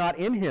Father is not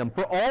in him.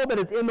 For all that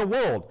is in the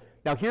world,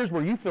 now here's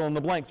where you fill in the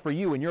blanks for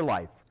you in your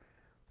life.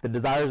 The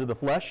desires of the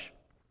flesh,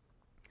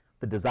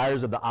 the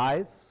desires of the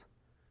eyes,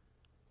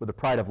 or the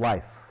pride of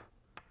life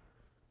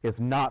is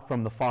not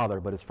from the Father,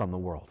 but is from the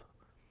world.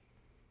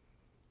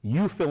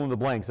 You fill in the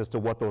blanks as to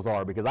what those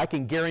are, because I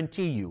can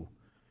guarantee you,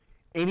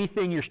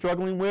 anything you're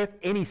struggling with,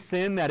 any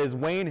sin that is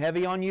weighing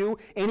heavy on you,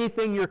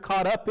 anything you're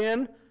caught up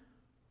in,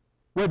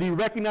 whether you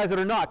recognize it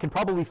or not, can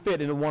probably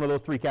fit into one of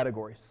those three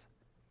categories.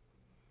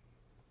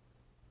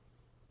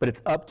 But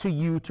it's up to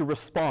you to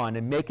respond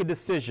and make a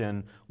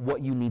decision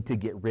what you need to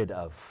get rid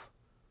of.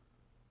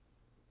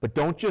 But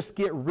don't just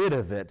get rid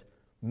of it,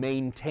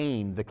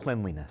 maintain the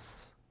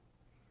cleanliness.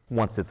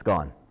 once it's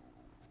gone.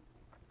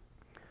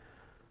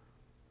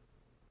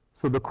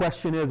 So the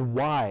question is,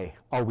 why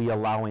are we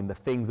allowing the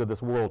things of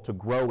this world to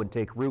grow and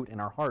take root in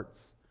our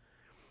hearts?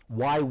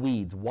 Why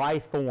weeds? Why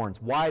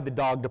thorns? Why the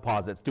dog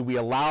deposits? Do we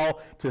allow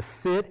to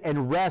sit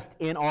and rest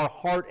in our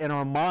heart and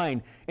our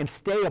mind and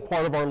stay a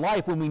part of our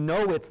life when we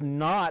know it's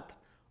not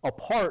a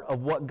part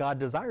of what God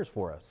desires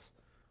for us?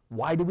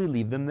 Why do we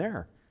leave them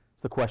there?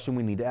 It's the question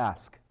we need to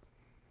ask.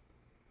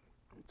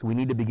 So we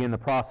need to begin the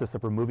process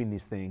of removing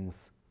these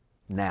things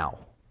now,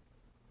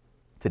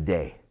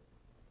 today.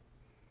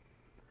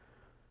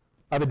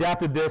 I've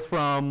adapted this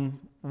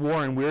from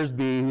Warren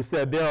Wiersbe, who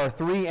said there are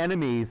 3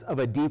 enemies of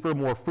a deeper,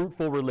 more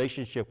fruitful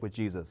relationship with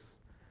Jesus.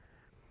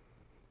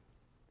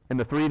 And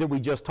the 3 that we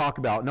just talked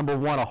about. Number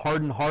 1, a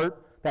hardened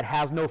heart that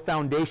has no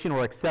foundation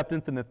or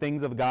acceptance in the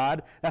things of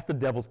God. That's the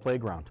devil's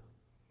playground.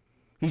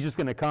 He's just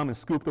going to come and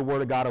scoop the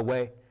Word of God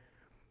away.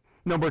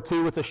 Number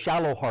 2, it's a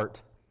shallow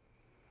heart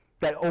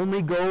that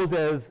only goes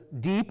as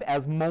deep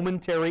as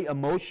momentary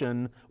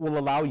emotion will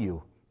allow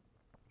you.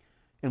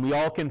 And we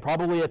all can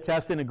probably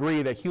attest and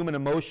agree that human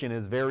emotion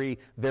is very,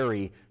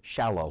 very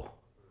shallow.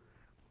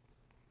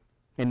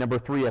 And number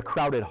 3, a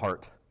crowded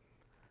heart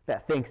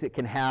that thinks it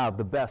can have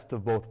the best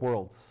of both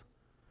worlds.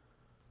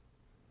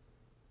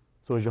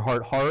 So is your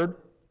heart hard?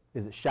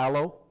 Is it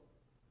shallow?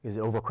 Is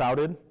it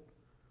overcrowded?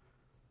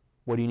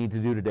 What do you need to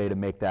do today to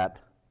make that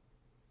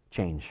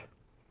change?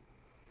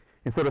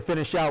 And so to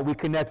finish out, we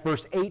connect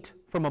verse 8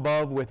 from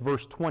above with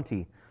verse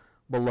 20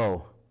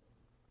 below,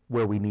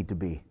 where we need to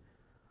be.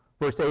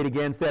 Verse 8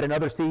 again said, and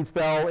other seeds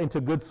fell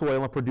into good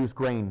soil and produced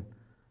grain,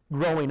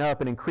 growing up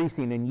and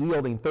increasing and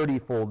yielding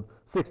 30-fold,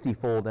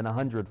 60-fold, and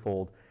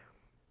 100-fold.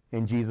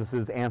 And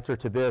Jesus' answer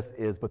to this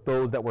is, but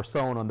those that were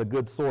sown on the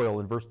good soil,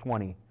 in verse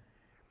 20,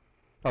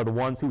 are the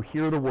ones who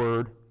hear the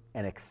word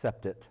and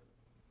accept it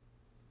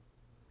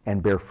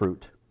and bear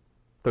fruit,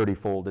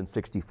 30-fold and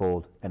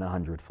 60-fold and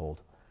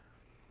 100-fold.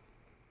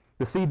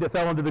 The seed that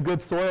fell into the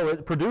good soil,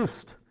 it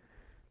produced.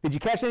 Did you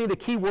catch any of the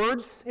key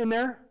words in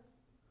there?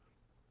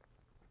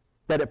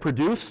 That it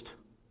produced,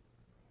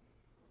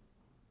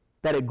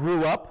 that it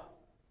grew up,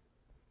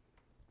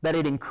 that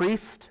it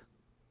increased,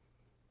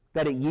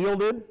 that it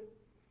yielded.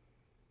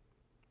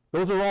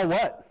 Those are all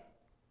what?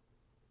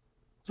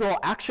 Those are all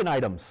action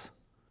items.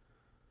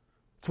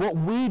 It's what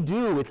we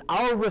do. It's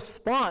our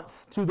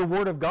response to the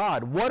Word of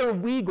God. What are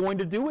we going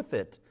to do with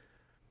it?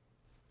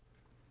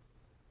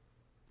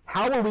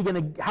 How are we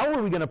going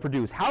to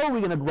produce? How are we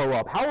going to grow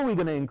up? How are we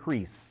going to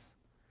increase?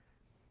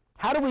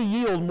 How do we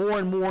yield more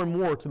and more and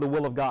more to the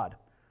will of God?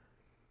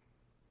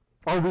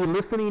 Are we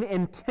listening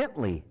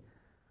intently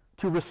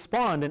to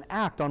respond and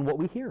act on what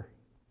we hear?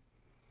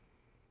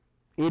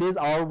 It is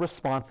our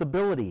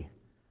responsibility.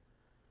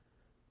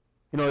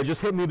 You know, it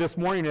just hit me this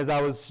morning as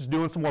I was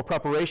doing some more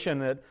preparation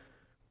that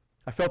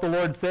I felt the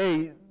Lord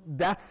say,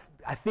 that's,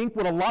 I think,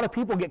 what a lot of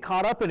people get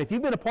caught up in. If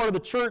you've been a part of the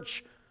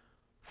church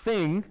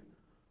thing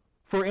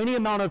for any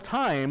amount of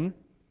time,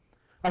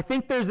 I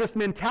think there's this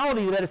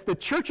mentality that it's the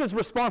church's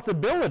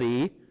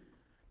responsibility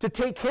to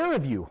take care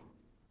of you.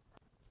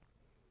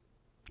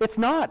 It's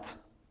not.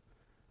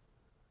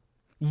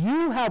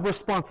 You have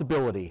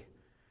responsibility.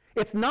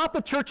 It's not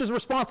the church's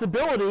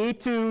responsibility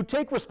to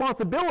take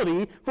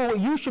responsibility for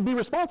what you should be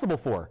responsible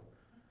for.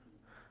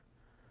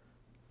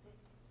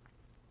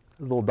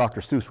 There's a little Dr.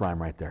 Seuss rhyme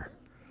right there.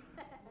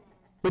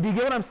 But do you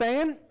get what I'm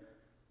saying?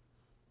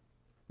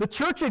 The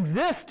church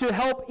exists to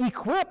help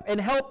equip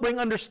and help bring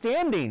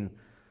understanding.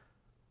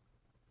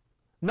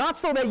 Not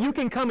so that you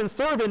can come and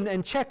serve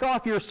and check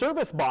off your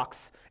service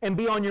box and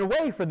be on your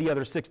way for the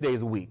other 6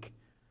 days a week.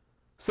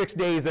 6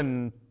 days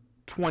and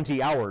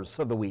 20 hours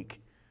of the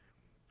week.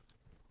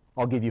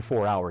 I'll give you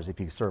 4 hours if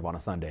you serve on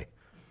a Sunday,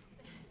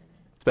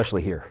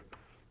 especially here.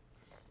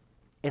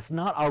 It's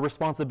not our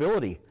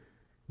responsibility.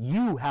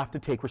 You have to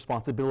take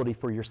responsibility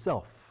for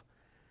yourself.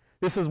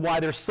 This is why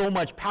there's so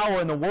much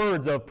power in the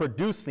words of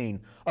producing,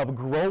 of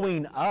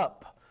growing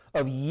up,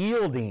 of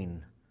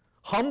yielding,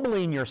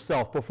 humbling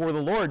yourself before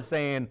the Lord,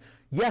 saying,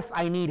 yes,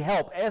 I need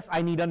help. Yes,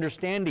 I need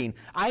understanding.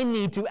 I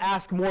need to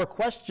ask more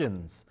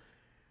questions.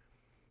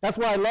 That's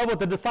why I love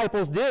what the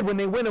disciples did when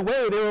they went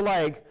away. They were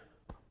like,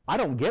 I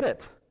don't get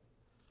it.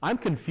 I'm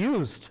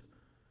confused.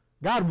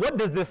 God, what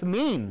does this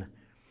mean?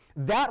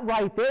 That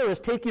right there is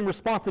taking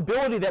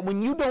responsibility that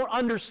when you don't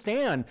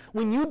understand,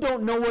 when you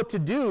don't know what to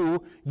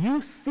do,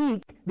 you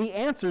seek the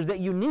answers that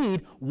you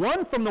need,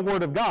 one, from the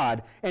Word of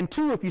God, and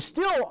two, if you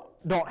still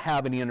don't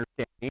have any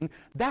understanding,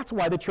 that's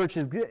why the church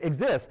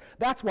exists.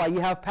 That's why you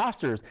have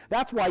pastors.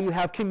 That's why you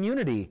have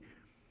community.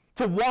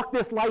 To walk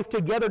this life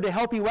together to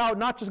help you out,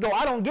 not just go,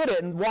 I don't get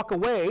it, and walk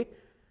away.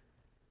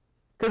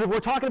 Because if we're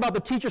talking about the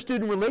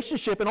teacher-student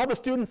relationship and all the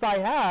students I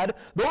had,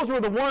 those were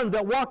the ones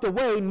that walked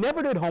away,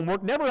 never did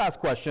homework, never asked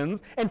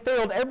questions, and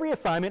failed every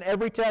assignment,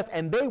 every test,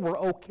 and they were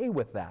okay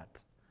with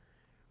that.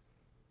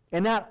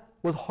 And that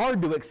was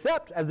hard to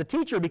accept as a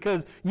teacher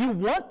because you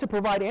want to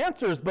provide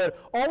answers, but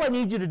all I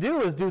need you to do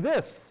is do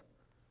this.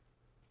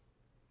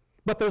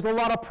 But there's a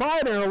lot of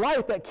pride in our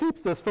life that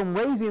keeps us from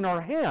raising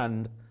our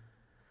hand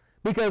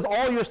Because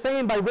all you're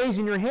saying by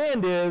raising your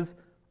hand is,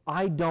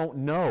 I don't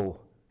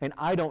know, and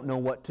I don't know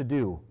what to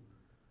do.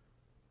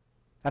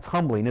 That's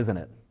humbling, isn't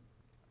it?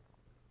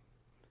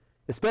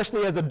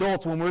 Especially as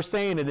adults, when we're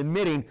saying and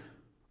admitting,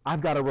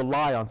 I've got to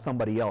rely on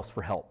somebody else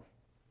for help.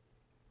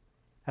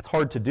 That's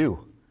hard to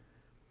do.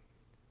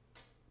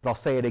 But I'll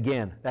say it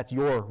again, that's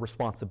your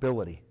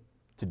responsibility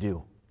to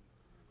do.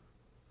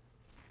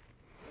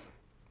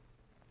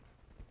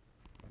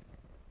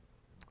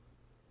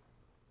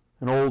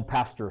 An old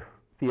pastor,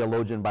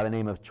 theologian by the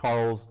name of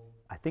Charles,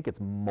 I think it's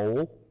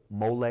Mole,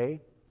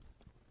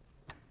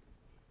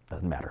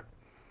 doesn't matter.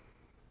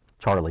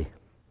 Charlie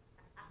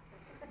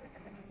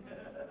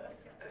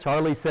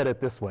said it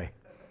this way.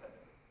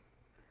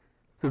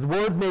 He says,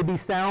 words may be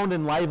sound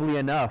and lively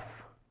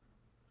enough,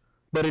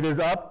 but it is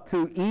up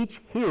to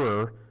each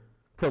hearer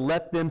to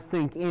let them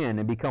sink in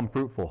and become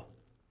fruitful.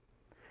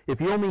 If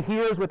he only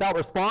hears without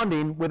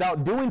responding,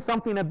 without doing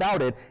something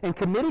about it, and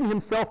committing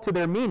himself to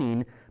their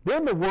meaning,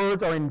 then the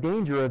words are in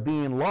danger of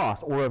being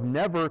lost or of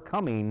never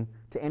coming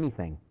to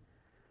anything.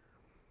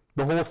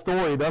 The whole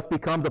story thus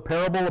becomes a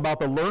parable about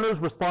the learner's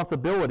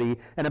responsibility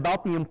and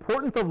about the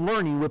importance of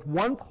learning with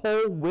one's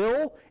whole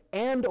will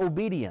and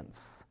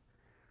obedience,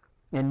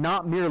 and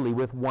not merely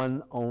with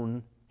one's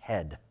own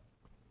head.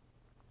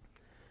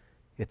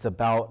 It's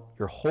about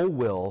your whole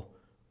will,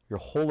 your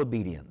whole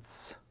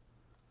obedience.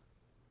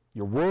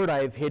 Your word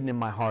I have hidden in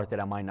my heart that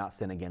I might not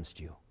sin against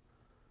you.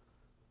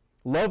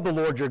 Love the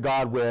Lord your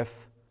God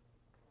with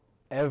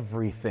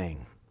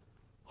everything.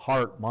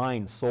 Heart,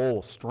 mind,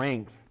 soul,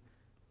 strength,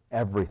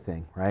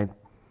 everything, right?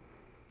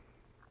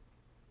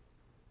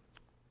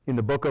 In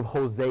the book of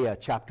Hosea,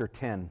 chapter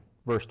 10,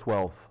 verse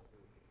 12.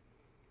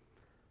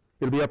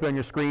 It'll be up on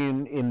your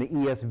screen in the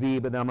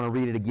ESV, but then I'm going to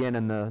read it again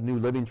in the New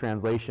Living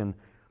Translation.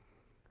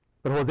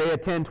 But Hosea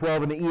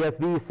 10:12 in the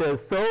ESV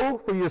says, sow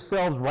for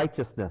yourselves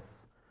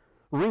righteousness,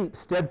 reap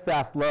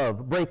steadfast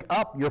love, break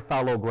up your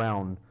fallow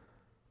ground,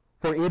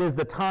 for it is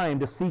the time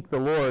to seek the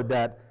Lord,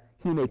 that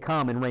he may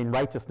come and rain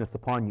righteousness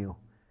upon you.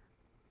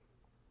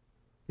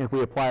 And if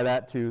we apply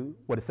that to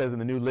what it says in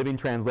the New Living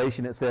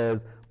Translation, it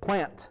says,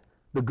 plant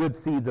the good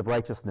seeds of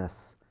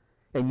righteousness,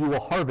 and you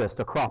will harvest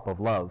a crop of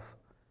love.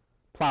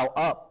 Plow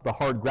up the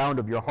hard ground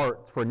of your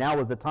heart, for now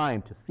is the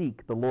time to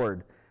seek the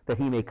Lord, that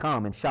he may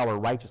come and shower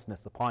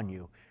righteousness upon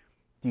you.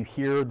 Do you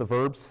hear the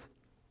verbs?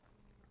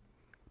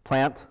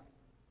 Plant,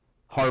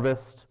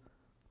 harvest,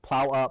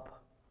 plow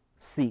up,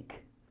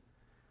 seek.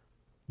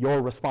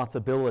 Your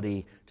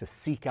responsibility to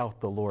seek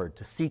out the Lord,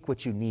 to seek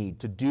what you need,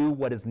 to do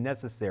what is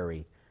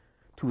necessary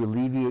to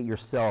alleviate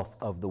yourself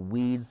of the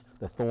weeds,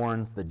 the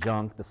thorns, the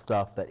junk, the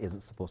stuff that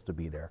isn't supposed to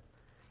be there.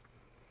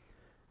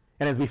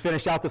 And as we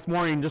finish out this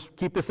morning, just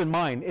keep this in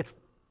mind.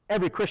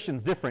 Every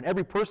Christian's different.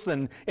 Every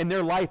person in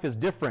their life is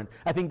different.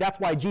 I think that's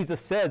why Jesus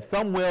said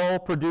some will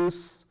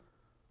produce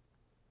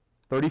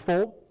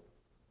 30-fold,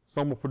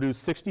 some will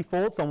produce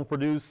 60-fold, some will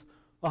produce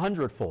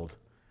 100-fold.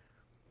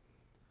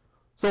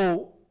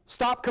 So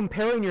stop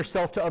comparing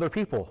yourself to other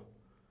people.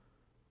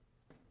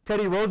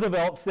 Teddy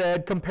Roosevelt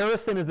said,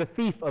 comparison is the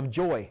thief of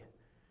joy.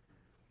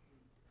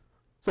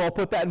 So I'll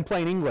put that in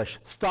plain English.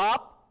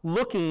 Stop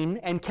looking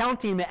and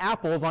counting the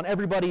apples on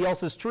everybody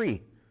else's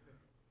tree.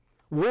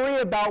 Worry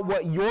about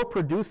what you're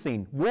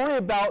producing. Worry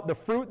about the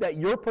fruit that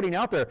you're putting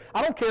out there.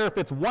 I don't care if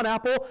it's one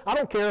apple. I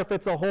don't care if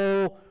it's a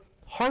whole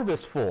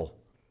harvest full.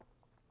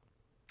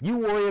 You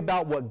worry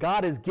about what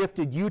God has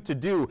gifted you to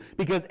do,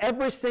 because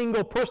every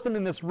single person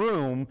in this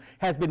room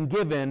has been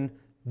given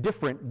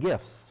different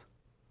gifts.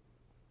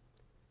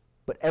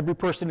 But every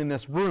person in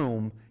this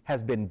room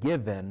has been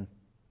given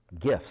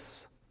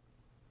gifts.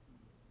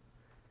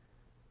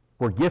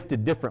 We're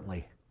gifted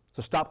differently.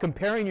 So stop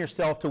comparing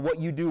yourself to what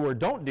you do or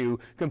don't do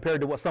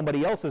compared to what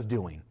somebody else is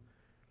doing.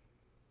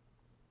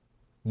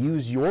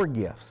 Use your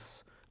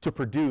gifts to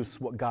produce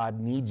what God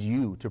needs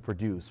you to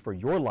produce for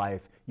your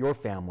life, your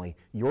family,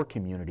 your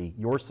community,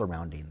 your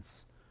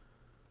surroundings.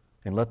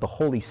 And let the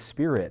Holy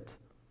Spirit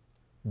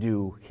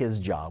do his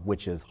job,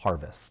 which is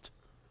harvest.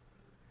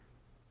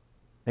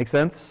 Make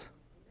sense?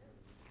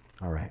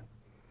 All right.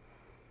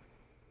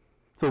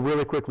 So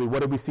really quickly,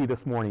 what did we see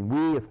this morning?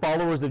 We, as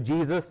followers of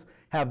Jesus,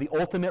 have the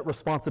ultimate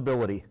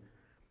responsibility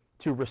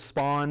to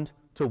respond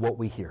to what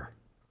we hear.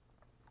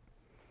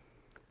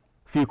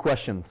 A few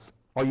questions.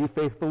 Are you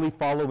faithfully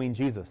following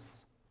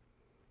Jesus?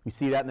 We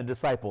see that in the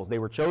disciples. They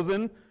were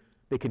chosen.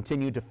 They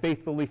continued to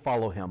faithfully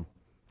follow him.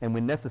 And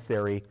when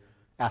necessary,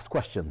 ask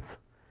questions.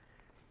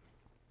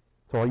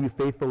 So are you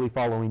faithfully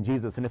following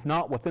Jesus? And if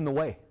not, what's in the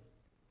way?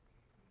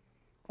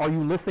 Are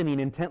you listening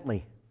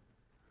intently?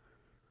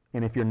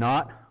 And if you're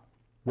not,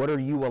 what are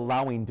you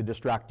allowing to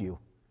distract you?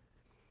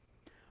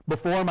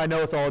 Before my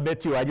notes, I'll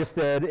admit to you, I just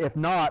said, if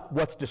not,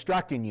 what's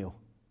distracting you?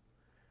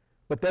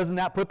 But doesn't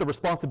that put the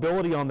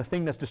responsibility on the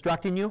thing that's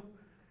distracting you?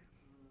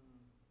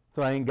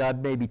 So I think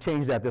God maybe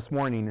changed that this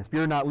morning. If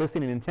you're not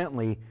listening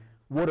intently,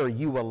 what are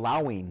you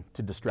allowing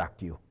to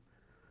distract you?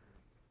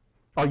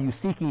 Are you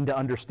seeking to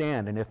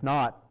understand? And if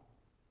not,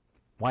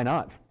 why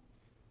not?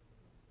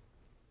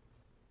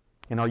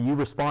 And are you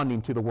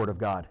responding to the Word of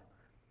God?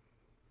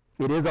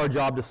 It is our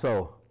job to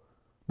sow,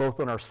 both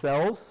in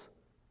ourselves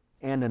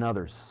and in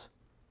others.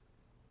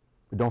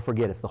 But don't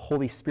forget, it's the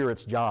Holy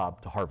Spirit's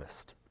job to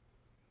harvest.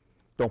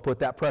 Don't put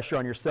that pressure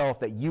on yourself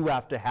that you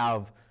have to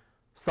have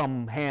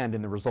some hand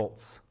in the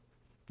results.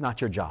 Not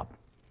your job.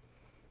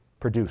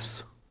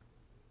 Produce,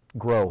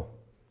 grow,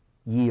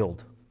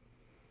 yield.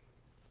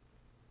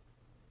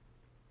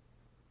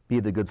 Be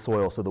the good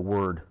soil so the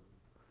word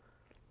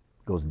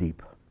goes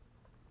deep.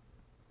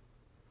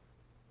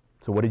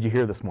 So what did you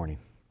hear this morning?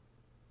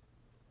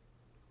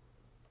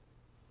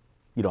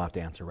 You don't have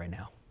to answer right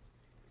now.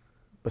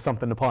 But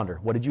something to ponder.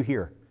 What did you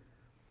hear?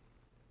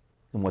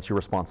 And what's your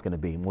response going to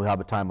be? And we'll have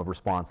a time of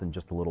response in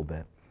just a little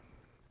bit.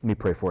 Let me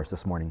pray for us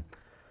this morning.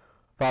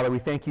 Father, we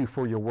thank you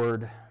for your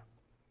word.